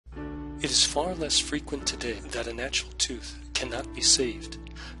It is far less frequent today that a natural tooth cannot be saved,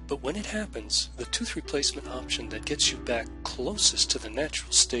 but when it happens, the tooth replacement option that gets you back closest to the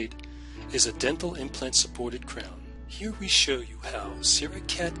natural state is a dental implant supported crown. Here we show you how CEREC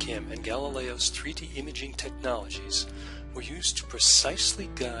CAD/CAM and Galileos 3D imaging technologies were used to precisely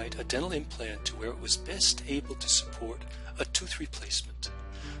guide a dental implant to where it was best able to support a tooth replacement.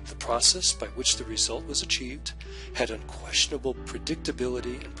 The process by which the result was achieved had unquestionable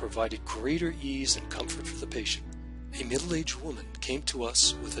predictability and provided greater ease and comfort for the patient. A middle-aged woman came to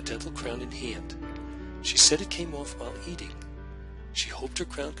us with a dental crown in hand. She said it came off while eating. She hoped her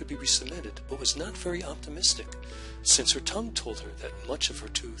crown could be re-cemented, but was not very optimistic, since her tongue told her that much of her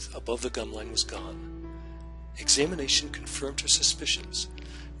tooth above the gum line was gone. Examination confirmed her suspicions.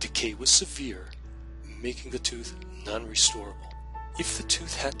 Decay was severe, making the tooth non-restorable. If the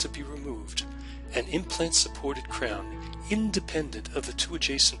tooth had to be removed, an implant-supported crown, independent of the two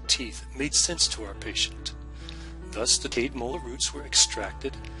adjacent teeth, made sense to our patient. Thus, the decayed molar roots were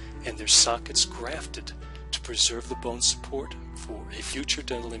extracted and their sockets grafted to preserve the bone support for a future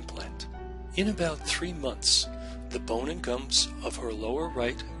dental implant. In about 3 months, the bone and gums of her lower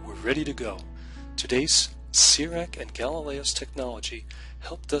right were ready to go. Today's CEREC and Galileos technology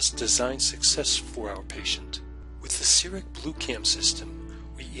helped us design success for our patient. With the CEREC BlueCam system,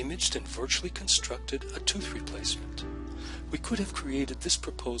 we imaged and virtually constructed a tooth replacement. We could have created this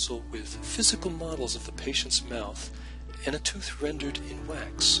proposal with physical models of the patient's mouth and a tooth rendered in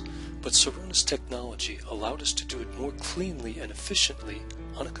wax, but Sirona's technology allowed us to do it more cleanly and efficiently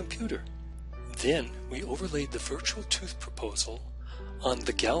on a computer. Then we overlaid the virtual tooth proposal on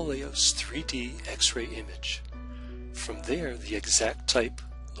the Galileos 3D X-ray image. From there, the exact type,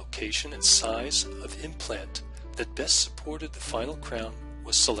 location, and size of implant that best supported the final crown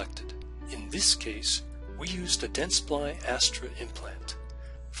was selected. In this case, we used a Dentsply Astra implant.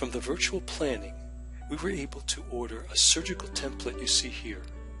 From the virtual planning, we were able to order a surgical template you see here.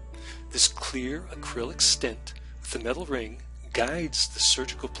 This clear acrylic stent with the metal ring guides the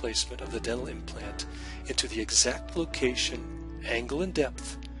surgical placement of the dental implant into the exact location, angle, and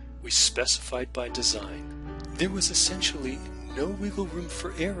depth we specified by design. There was essentially no wiggle room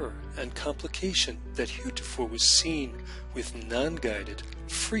for error and complication that heretofore was seen with non-guided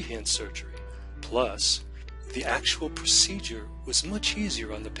freehand surgery. Plus, the actual procedure was much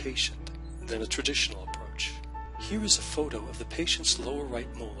easier on the patient than a traditional approach. Here is a photo of the patient's lower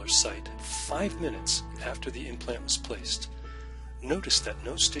right molar site 5 minutes after the implant was placed. Notice that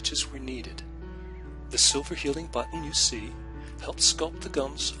no stitches were needed. The silver healing button you see helps sculpt the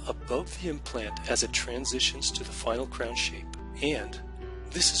gums above the implant as it transitions to the final crown shape. And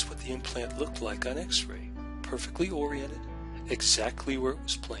this is what the implant looked like on X-ray, perfectly oriented, exactly where it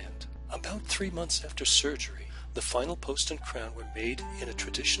was planned. About 3 months after surgery, the final post and crown were made in a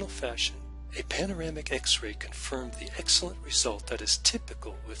traditional fashion. A panoramic X-ray confirmed the excellent result that is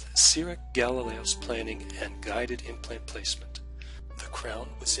typical with CEREC Galileos planning and guided implant placement. The crown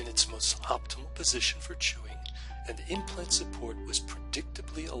was in its most optimal position for chewing, and the implant support was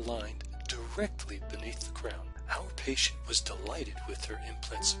predictably aligned directly beneath the crown. Our patient was delighted with her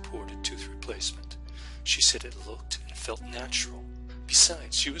implant-supported tooth replacement. She said it looked and felt natural.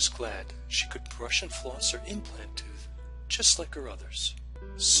 Besides, she was glad she could brush and floss her implant tooth just like her others.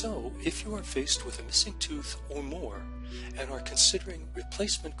 So, if you are faced with a missing tooth or more and are considering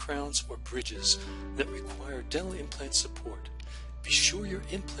replacement crowns or bridges that require dental implant support, be sure your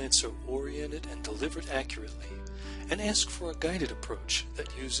implants are oriented and delivered accurately, and ask for a guided approach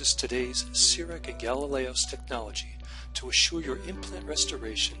that uses today's CEREC and Galileos technology to assure your implant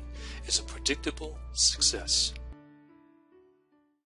restoration is a predictable success.